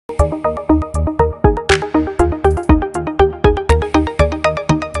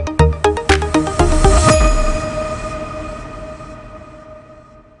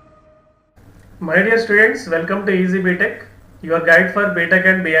My dear students, welcome to Easy BTech, your guide for BTech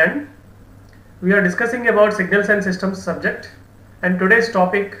and beyond. We are discussing about signals and systems subject, and today's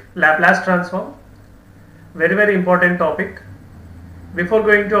topic Laplace transform. Very important topic. Before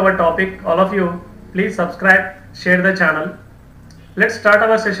going to our topic, all of you please subscribe, share the channel. Let's start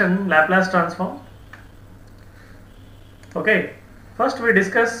our session Laplace transform. Okay, first we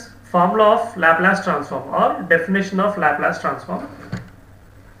discuss formula of Laplace transform or definition of Laplace transform.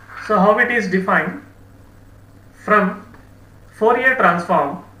 So how it is defined? From Fourier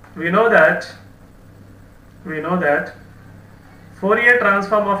transform, we know that Fourier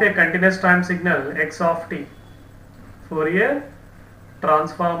transform of a continuous time signal x of t, Fourier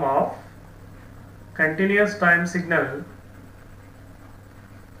transform of continuous time signal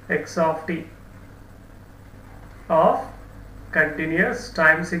x of t, of continuous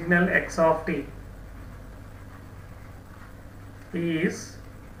time signal x of t is,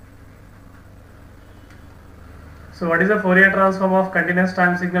 so what is the Fourier transform of continuous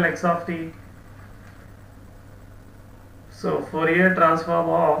time signal x of t? So Fourier transform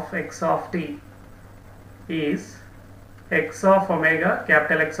of x of t is x of omega,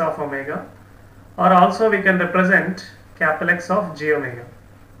 capital X of omega, or also we can represent capital X of j omega.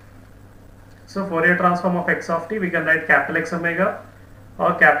 So Fourier transform of x of t, we can write capital X omega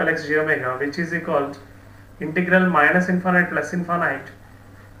or capital X j omega, which is equal to integral minus infinite plus infinite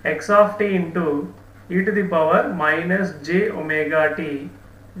x of t into e to the power minus j omega t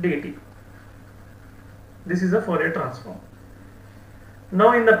dt. This is a Fourier transform.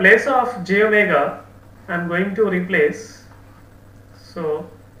 Now in the place of j omega, I am going to replace, so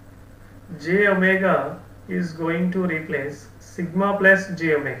j omega is going to replace sigma plus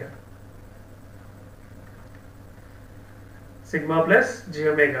j omega. Sigma plus j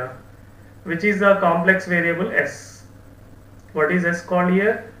omega, which is a complex variable s. What is s called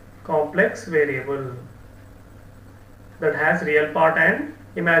here? Complex variable that has real part and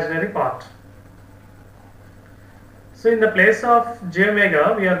imaginary part. So in the place of j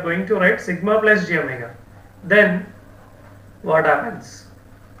omega, we are going to write sigma plus j omega. Then what happens?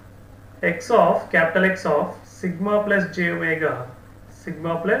 X of capital X of sigma plus j omega,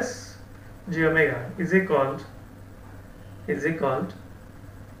 sigma plus j omega is equal to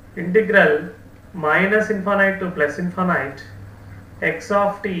integral minus infinite to plus infinite x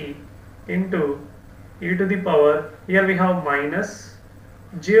of t into e to the power, here we have minus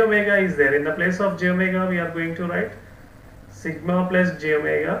j omega is there. In the place of j omega, we are going to write sigma plus j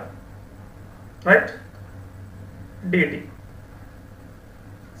omega, right, dt,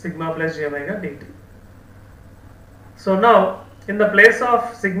 sigma plus j omega dt. So now in the place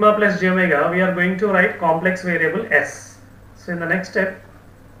of sigma plus j omega, we are going to write complex variable s. So in the next step,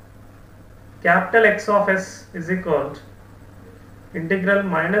 capital X of s is equal to integral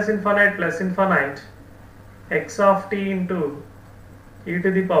minus infinite plus infinite x of t into e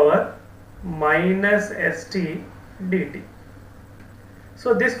to the power minus st dt.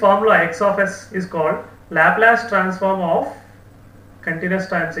 So this formula x of s is called Laplace transform of continuous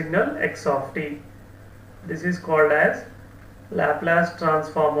time signal x of t. This is called as Laplace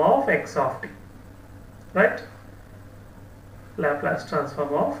transform of x of t, right? Laplace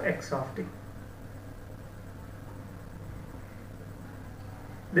transform of x of t.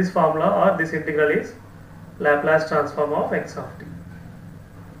 This formula or this integral is Laplace transform of x of t.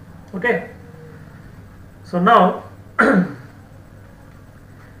 Okay. So now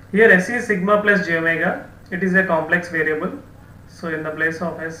here s is sigma plus j omega. It is a complex variable. So in the place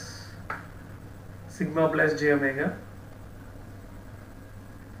of s, sigma plus j omega.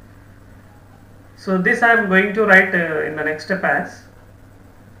 So this I am going to write in the next step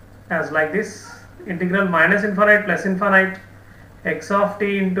as like this, integral minus infinite plus infinite x of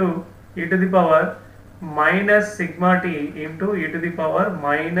t into e to the power minus sigma t into e to the power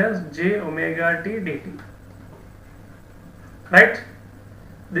minus j omega t dt, right?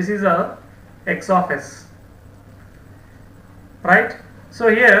 This is a x of s, right? So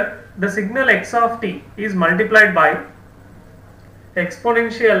here the signal x of t is multiplied by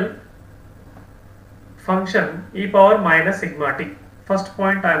exponential function e power minus sigma t. First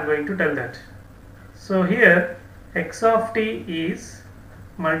point I am going to tell that. So here x of t is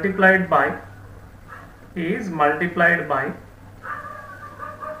multiplied by e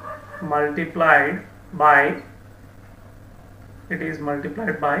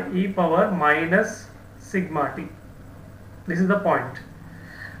power minus sigma t. This is the point.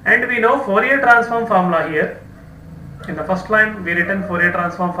 And we know Fourier transform formula here. In the first line we written Fourier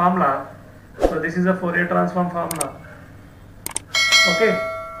transform formula. So this is a Fourier transform formula. Okay.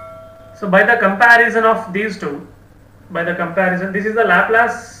 So by the comparison of these two, this is the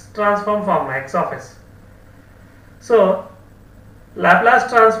Laplace transform formula, x of s. So Laplace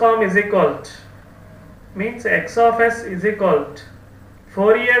transform is equal to, means x of s is equal to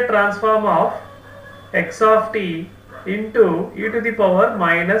Fourier transform of x of t into e to the power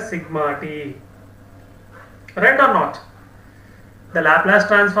minus sigma t. Right or not? The Laplace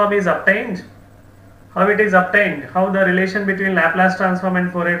transform is obtained. How it is obtained? How the relation between Laplace transform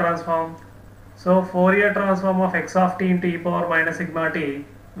and Fourier transform? So Fourier transform of x of t into e power minus sigma t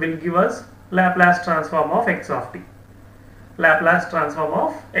will give us Laplace transform of x of t. Laplace transform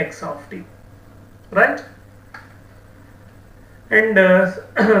of x of t. Right? And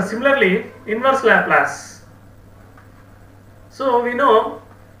similarly, inverse Laplace. So we know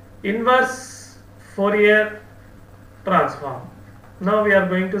inverse Fourier transform. Now we are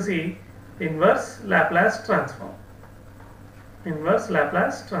going to see inverse Laplace transform. Inverse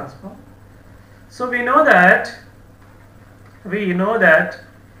Laplace transform. So we know that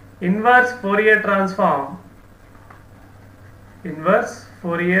inverse Fourier transform,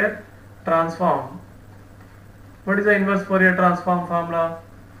 what is the inverse Fourier transform formula?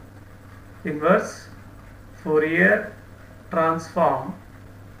 Inverse Fourier transform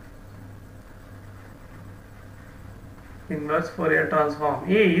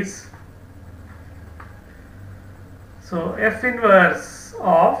is, so f inverse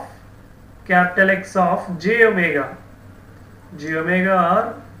of capital X of j omega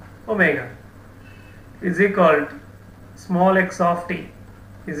or omega is equal to small x of t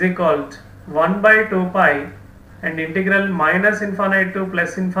is equal to 1 by 2 pi and integral minus infinite to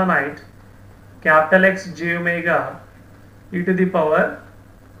plus infinite capital X j omega e to the power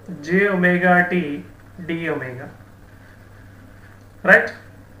j omega t d omega. Right?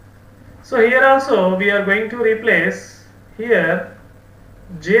 So here also we are going to replace, here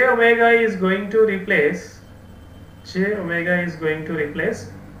j omega is going to replace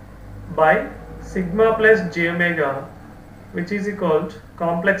by sigma plus j omega, which is equal to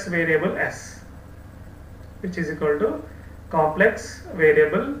complex variable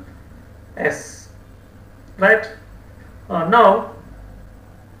s, right? Now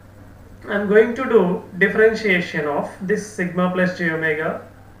I am going to do differentiation of this sigma plus j omega,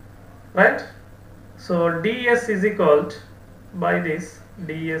 right? So ds is equal to, by this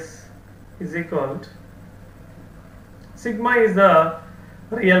ds is equal to, sigma is the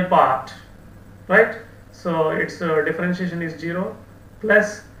real part, right? So its differentiation is 0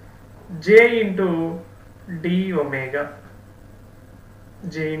 plus j into d omega.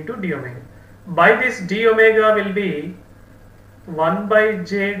 By this d omega will be 1 by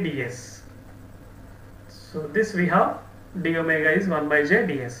j ds. So this we have d omega is 1 by j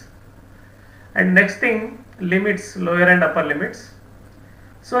ds. And next thing, limits, lower and upper limits.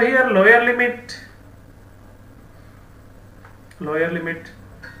 So here lower limit.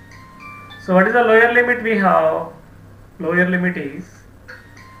 So what is the lower limit we have? Lower limit is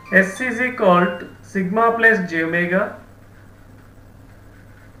s is equal to sigma plus j omega.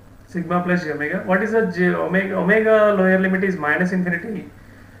 What is the j omega? Omega lower limit is minus infinity.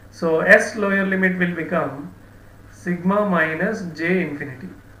 So s lower limit will become sigma minus j infinity.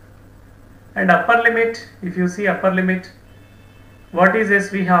 And upper limit, if you see upper limit, what is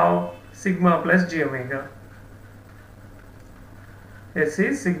s we have? Sigma plus j omega. S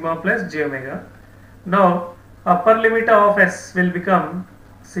is sigma plus j omega. Now upper limit of s will become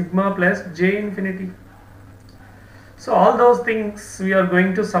sigma plus j infinity. So all those things we are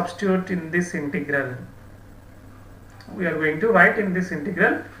going to substitute in this integral. We are going to write in this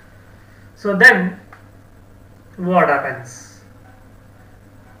integral. So then what happens?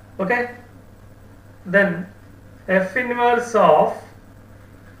 Okay. Then f inverse of,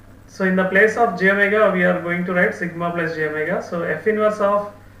 so in the place of j omega we are going to write sigma plus j omega. So f inverse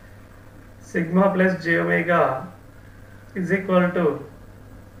of sigma plus j omega is equal to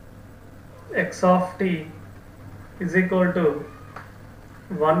x of t is equal to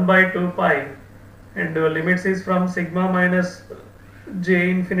 1 by 2 pi, and limits is from sigma minus j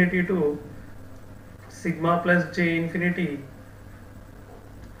infinity to sigma plus j infinity.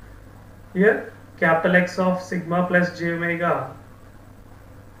 Here capital X of sigma plus j omega,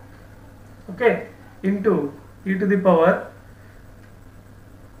 okay, into e to the power,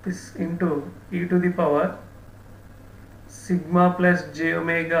 this into e to the power sigma plus j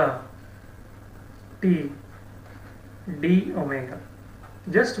omega t d omega.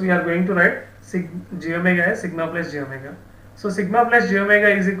 Just we are going to write j omega as sigma plus j omega. So sigma plus j omega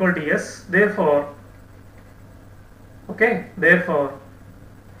is equal to s. Therefore, okay, therefore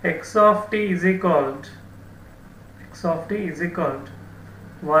x of t is equal to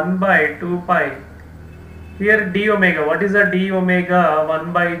 1 by 2 pi Here d omega, what is the d omega?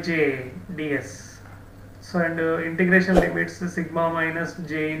 1 by j ds. So and integration limits sigma minus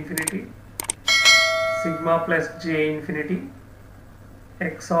j infinity, sigma plus j infinity,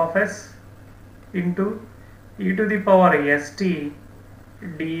 x of s into e to the power st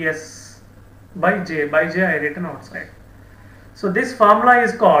ds by j. By j I written outside. So this formula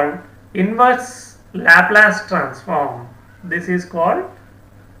is called inverse Laplace transform. This is called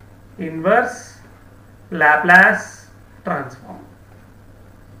inverse Laplace transform.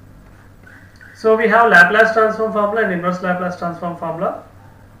 So we have Laplace transform formula and inverse Laplace transform formula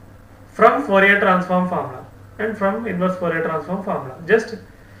from Fourier transform formula and from inverse Fourier transform formula. Just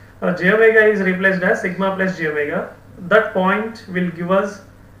j omega is replaced as sigma plus j omega. That point will give us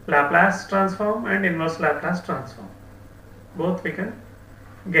Laplace transform and inverse Laplace transform. Both we can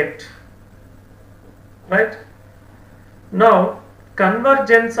get. Right? Now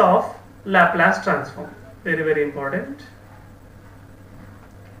convergence of Laplace transform. Very, very important.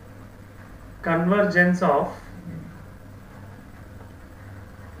 Convergence of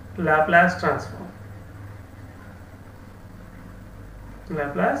Laplace transform.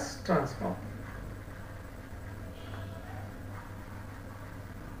 Laplace transform.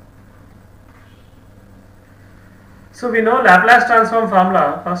 So we know Laplace transform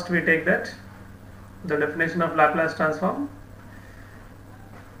formula. First we take that. The definition of Laplace transform.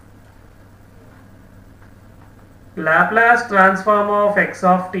 Laplace transform of x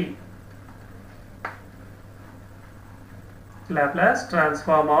of t. Laplace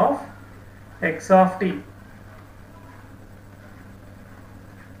transform of x of t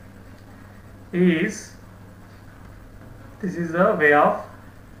is, this is the way of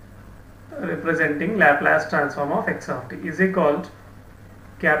representing Laplace transform of x of t, is equal to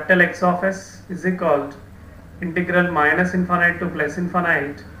capital X of s is equal to integral minus infinite to plus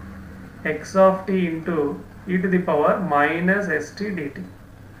infinite x of t into e to the power minus st dt.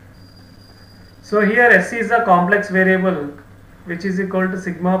 So here s is a complex variable which is equal to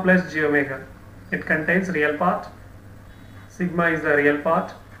sigma plus j omega. It contains real part, sigma is the real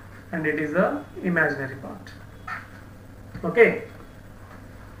part and it is the imaginary part. Okay.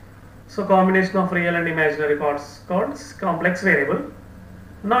 So combination of real and imaginary parts called complex variable.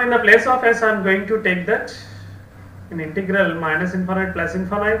 Now in the place of s I am going to take that in integral minus infinite plus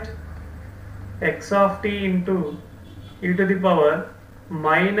infinite x of t into e to the power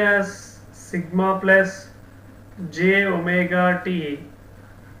minus sigma plus j omega t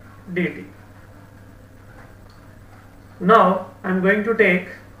dt. Now I am going to take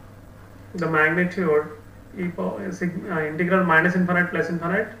the magnitude integral minus infinite plus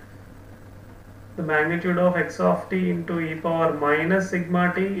infinite, the magnitude of x of t into e power minus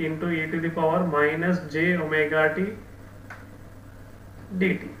sigma t into e to the power minus j omega t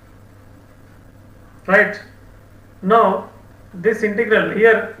dt. Right? Now this integral,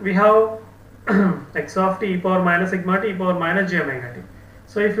 here we have x of t e power minus sigma t e power minus j omega t.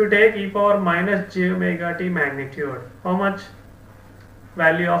 So if you take e power minus j omega t magnitude, how much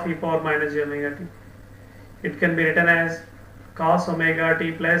value of e power minus j omega t? It can be written as cos omega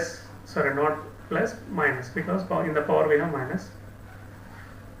t plus, sorry, not plus, minus, because in the power we have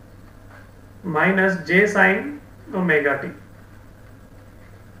minus j sin omega t.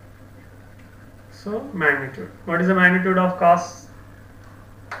 So magnitude. What is the magnitude of cos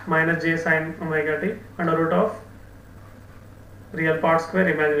minus j sin omega t? Under root of real part square,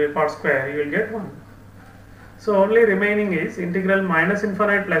 imaginary part square, you will get 1. So only remaining is integral minus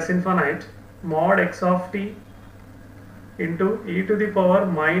infinite plus infinite mod x of t into e to the power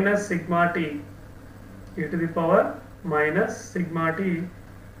minus sigma t, e to the power minus sigma t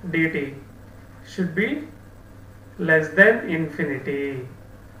dt should be less than infinity.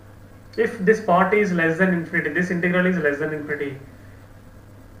 If this part is less than infinity, this integral is less than infinity,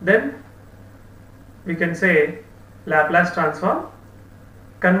 then we can say Laplace transform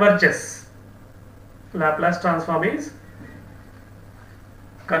converges. Laplace transform is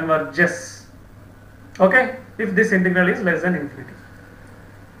converges. Okay, if this integral is less than infinity.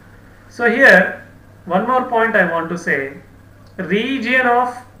 So here one more point I want to say, region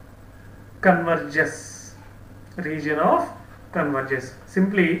of converges, region of converges,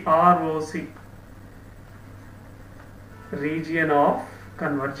 simply ROC, region of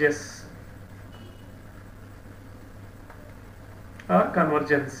converges or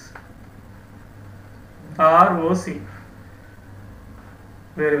convergence, ROC.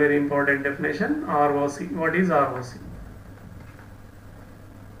 Very, very important definition, ROC. What is ROC?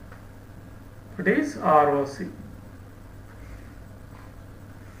 What is ROC?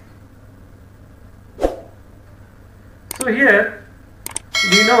 So here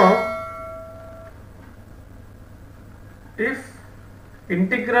we know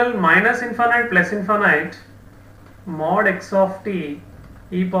integral minus infinite plus infinite mod x of t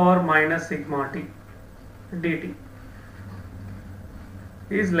e power minus sigma t dt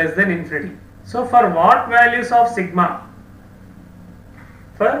is less than infinity. So for what values of sigma?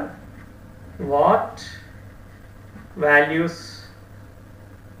 For what values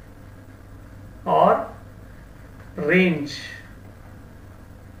or range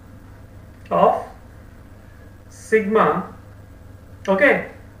of sigma,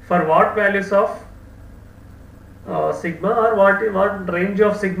 okay, for what values of sigma, or what range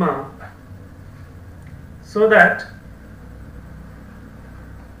of sigma, so that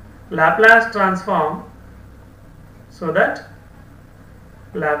Laplace transform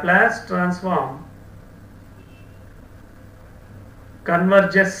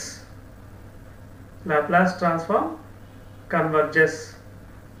converges, Laplace transform converges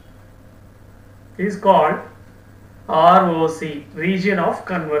is called ROC, region of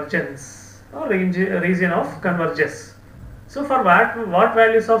convergence, or region of converges. So for what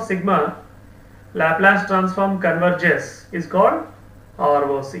values of sigma Laplace transform converges is called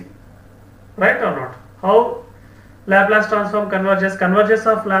ROC, right or not? How Laplace transform converges? Converges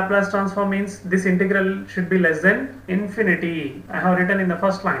of Laplace transform means this integral should be less than infinity. I have written in the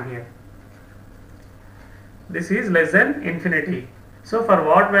first line here. This is less than infinity. So for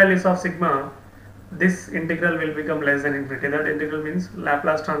what values of sigma this integral will become less than infinity? That integral means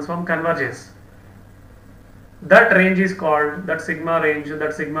Laplace transform converges. That range is called, that sigma range,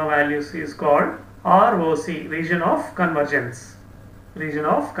 that sigma values is called ROC, region of convergence. Region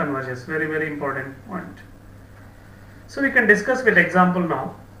of convergence, very very important point. So we can discuss with example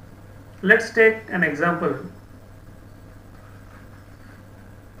now. Let's take an example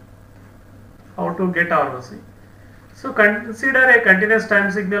how to get ROC. So consider a continuous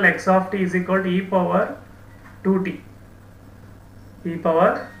time signal x of t is equal to e power 2t, e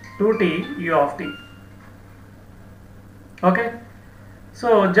power 2t u of t. Okay,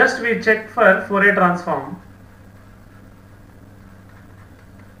 so just we check for Fourier transform.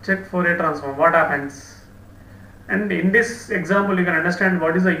 Check Fourier transform, what happens? And in this example you can understand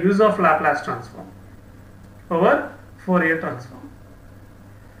what is the use of Laplace transform over Fourier transform.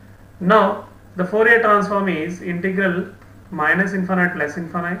 Now the Fourier transform is integral minus infinite plus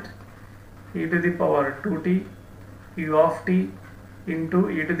infinite e to the power 2t u of t into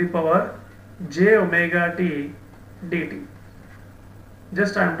e to the power j omega t dt.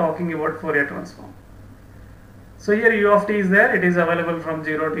 Just I am talking about Fourier transform. So here u of t is there, it is available from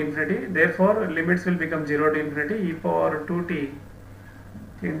 0 to infinity, therefore limits will become 0 to infinity, e power 2t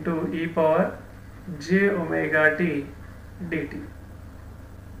into e power j omega t dt.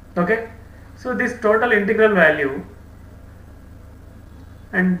 Okay, so this total integral value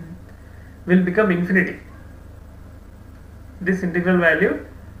and will become infinity. This integral value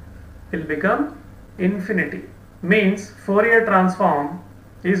will become infinity, means Fourier transform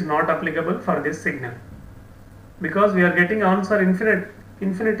is not applicable for this signal, because we are getting answer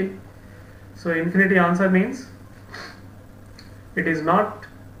infinity. So infinity answer means it is not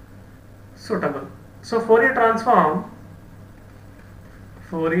suitable. So Fourier transform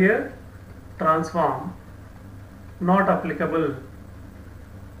not applicable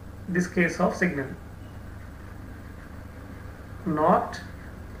this case of signal, not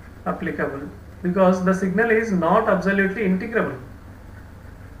applicable, because the signal is not absolutely integrable.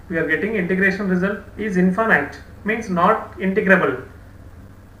 We are getting integration result is infinite, means not integrable.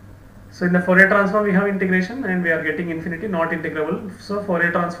 So in the Fourier transform we have integration and we are getting infinity, not integrable. So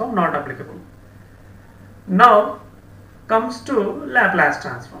Fourier transform not applicable. Now comes to Laplace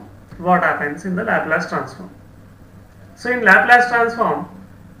transform. What happens in the Laplace transform? So in Laplace transform,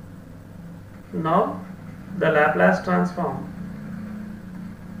 now the Laplace transform,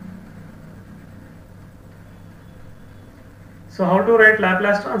 so how to write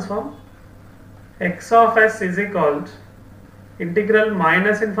Laplace transform? X of s is equal to integral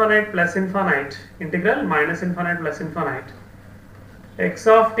minus infinite plus infinite, integral minus infinite plus infinite, x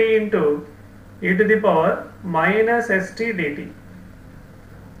of t into e to the power minus st dt.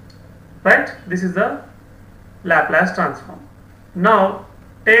 Right? This is the Laplace transform. Now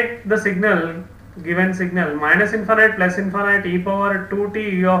take the signal, given signal minus infinite plus infinite e power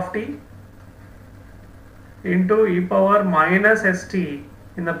 2t u of t into e power minus st.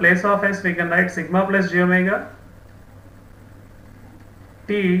 In the place of s we can write sigma plus j omega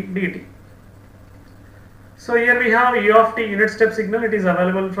t dt. So here we have u of t unit step signal, it is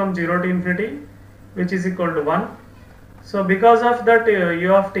available from 0 to infinity, which is equal to 1. So because of that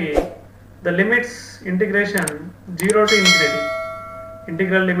u of t, the limits integration 0 to infinity,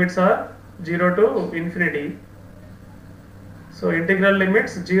 integral limits are 0 to infinity. So integral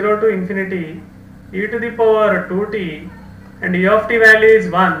limits 0 to infinity e to the power 2t, and e of t value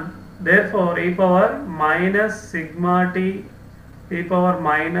is 1. Therefore e power minus sigma t e power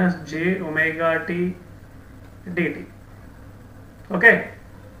minus j omega t dt. Okay.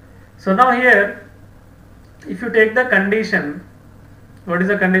 So now here, if you take the condition, what is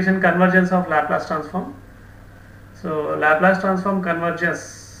the condition? Convergence of Laplace transform. So Laplace transform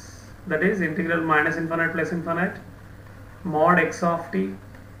converges, that is integral minus infinite plus infinite mod x of t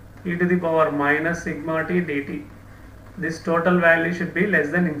e to the power minus sigma t dt. This total value should be less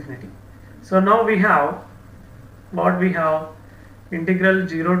than infinity. So now we have what we have, integral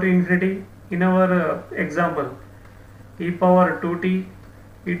 0 to infinity in our example e power 2t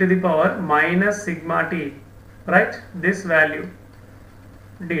e to the power minus sigma t, right, this value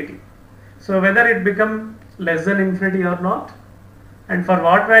dt. So whether it become less than infinity or not, and for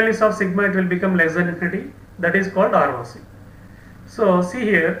what values of sigma it will become less than infinity, that is called ROC. So see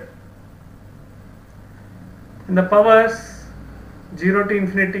here, in the powers 0 to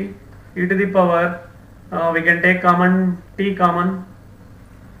infinity e to the power, we can take common t common,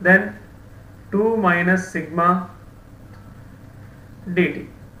 then 2 minus sigma dt,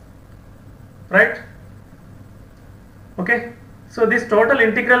 right? Okay, so this total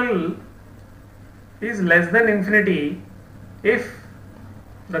integral is less than infinity if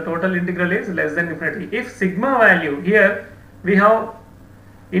the total integral is less than infinity. If sigma value, here we have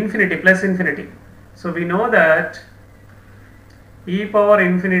infinity plus infinity, so we know that e power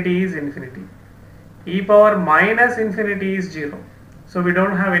infinity is infinity, e power minus infinity is 0, so we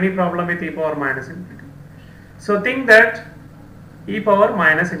don't have any problem with e power minus infinity. So think that e power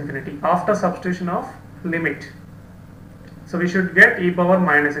minus infinity after substitution of limit, so we should get e power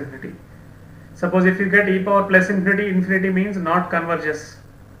minus infinity. Suppose if you get e power plus infinity, infinity means not converges,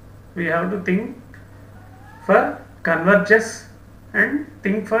 we have to think for converges and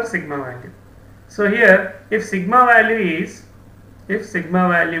think for sigma value. So here, if sigma value is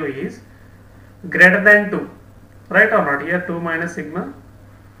greater than 2, right or not, here 2 minus sigma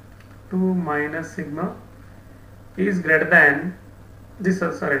is greater than this,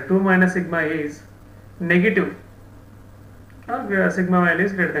 2 minus sigma is negative, sigma value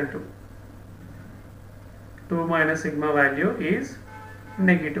is greater than 2. 2 minus sigma value is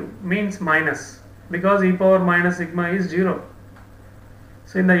negative, means minus, because e power minus sigma is 0.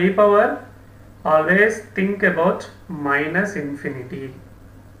 So in the e power, always think about minus infinity.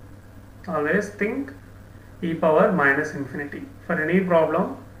 Always think e power minus infinity. For any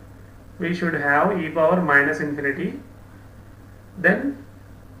problem, we should have e power minus infinity, then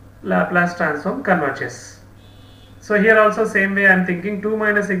Laplace transform converges. So here also same way I am thinking 2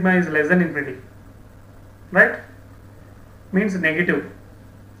 minus sigma is less than infinity, right, means negative.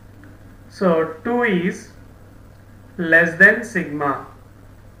 So 2 is less than sigma,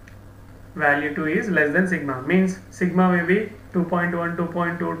 value 2 is less than sigma, means sigma may be 2.1,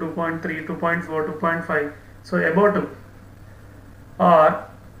 2.2, 2.3, 2.4, 2.5, so above 2, or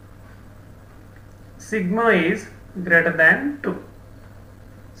sigma is greater than 2.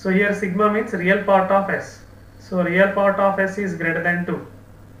 So here sigma means real part of s, so real part of s is greater than 2,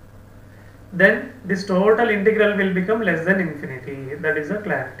 then this total integral will become less than infinity, that is the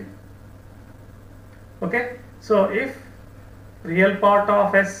clarity. Okay, so if real part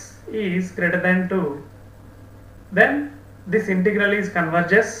of s is greater than 2, then this integral is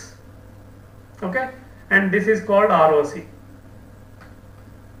converges, okay, and this is called ROC.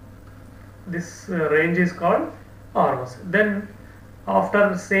 This range is called ROC. Then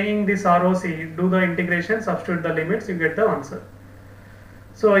after saying this ROC, do the integration, substitute the limits, you get the answer.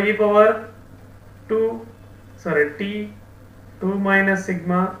 So e power t 2 minus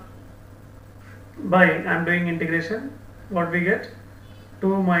sigma by, I am doing integration, what we get,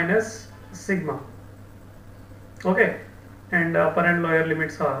 2 minus sigma, okay, and upper and lower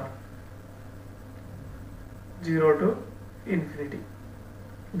limits are 0 to infinity,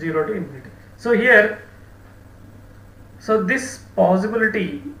 0 to infinity. So here, so this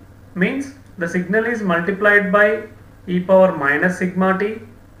possibility means the signal is multiplied by e power minus sigma t,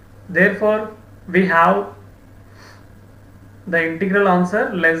 therefore we have the integral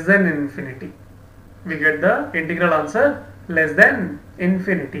answer less than infinity, we get the integral answer less than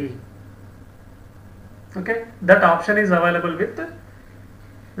infinity. Okay, that option is available with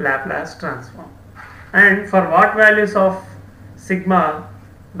Laplace transform. And for what values of sigma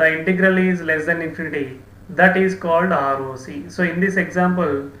the integral is less than infinity, that is called ROC. So in this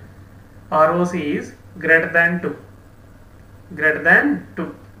example, ROC is greater than 2, greater than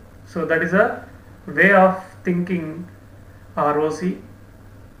 2. So that is a way of thinking ROC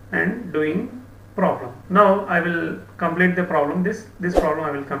and doing problem. Now I will complete the problem. This problem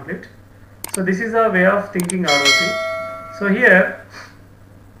I will complete. So this is a way of thinking ROC. So here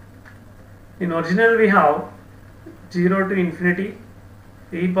in original we have 0 to infinity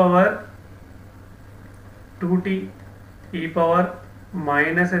e power 2t e power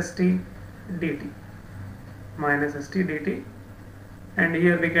minus st dt, minus st dt, and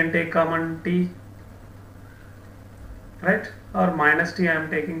here we can take common t, right, or minus t I am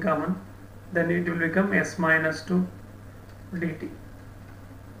taking common, then it will become s minus 2 dt.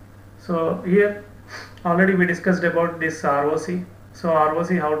 So here already we discussed about this ROC. So ROC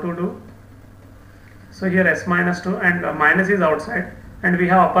how to do? So here s minus 2 and minus is outside, and we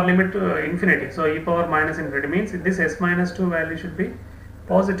have upper limit to infinity. So e power minus infinity means this s minus 2 value should be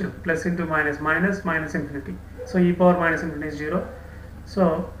positive, plus into minus, minus, minus infinity. So e power minus infinity is 0.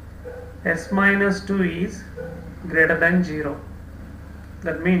 So s minus 2 is greater than 0.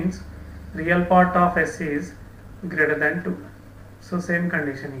 That means real part of s is greater than 2. So same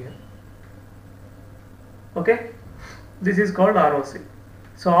condition here. Okay, this is called ROC.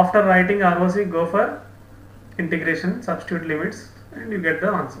 So after writing ROC, go for integration, substitute limits, and you get the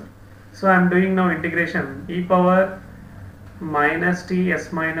answer. So I am doing now integration e power minus t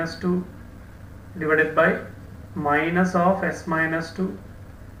s minus 2 divided by minus of s minus 2.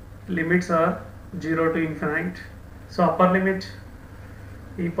 Limits are 0 to infinite. So upper limit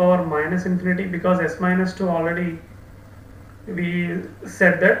e power minus infinity, because s minus 2 already we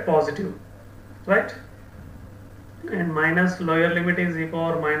said that positive, right? And minus lower limit is e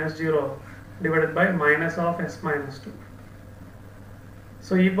power minus 0 divided by minus of s minus 2.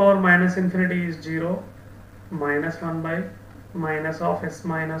 So e power minus infinity is 0, minus 1 by minus of s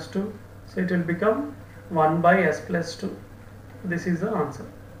minus 2. So it will become 1 by s plus 2. This is the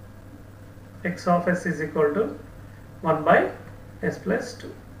answer. X of s is equal to 1 by s plus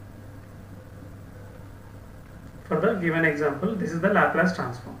 2. For the given example, this is the Laplace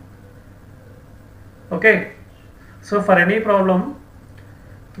transform. Okay. So for any problem,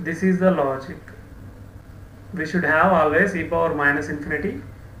 this is the logic. We should have always e power minus infinity,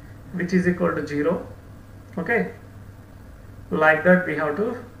 which is equal to 0. Okay. Like that we have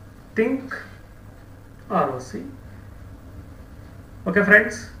to think ROC. Okay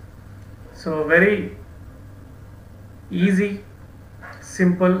friends. So very easy,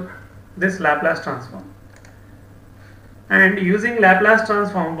 simple, this Laplace transform. And using Laplace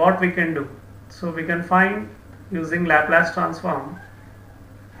transform, what we can do? So we can find using Laplace transform,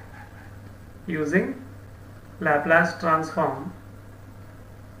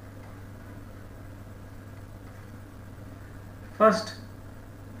 first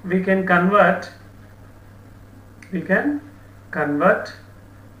we can convert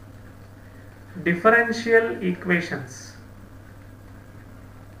differential equations,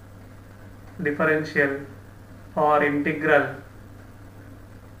 differential or integral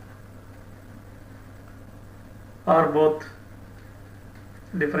or both,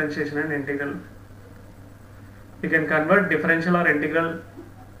 differentiation and integral. We can convert differential or integral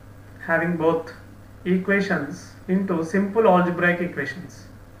having both equations into simple algebraic equations.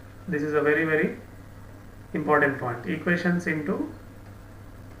 This is a very, very important point. Equations into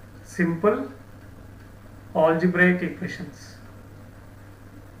simple algebraic equations.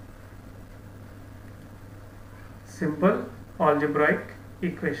 Simple algebraic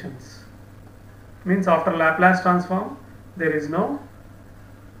equations means after Laplace transform there is no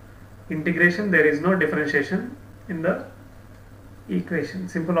integration, there is no differentiation in the equation,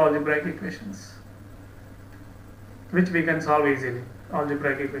 simple algebraic equations, which we can solve easily.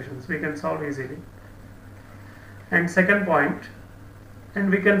 Algebraic equations we can solve easily. And second point,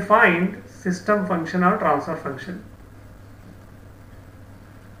 and we can find system function or transfer function.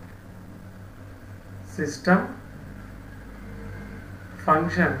 System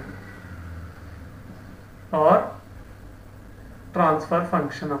function or transfer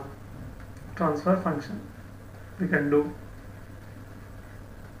function we can do.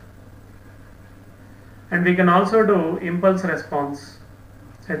 And we can also do impulse response,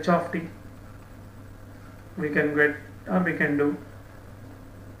 h of t. We can get, or we can do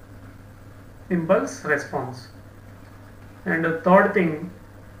impulse response. And the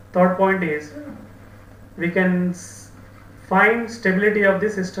third point is we can find stability of the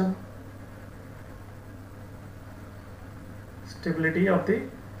system. Stability of the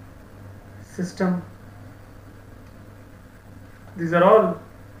system. These are all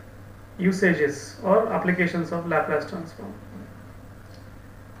usages or applications of Laplace transform.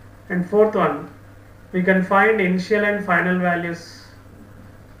 And fourth one, we can find initial and final values.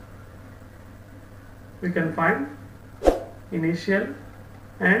 We can find initial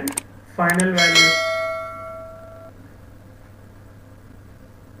and final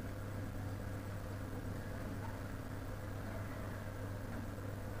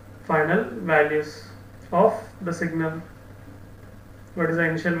values of the signal. What is the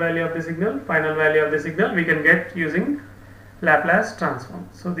initial value of the signal? Final value of the signal we can get using Laplace transform.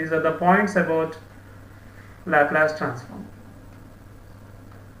 So these are the points about Laplace transform.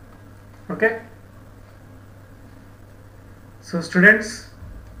 Okay. So students,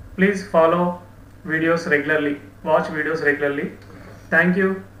 please follow videos regularly, watch videos regularly. Thank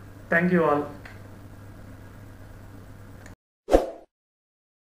you all.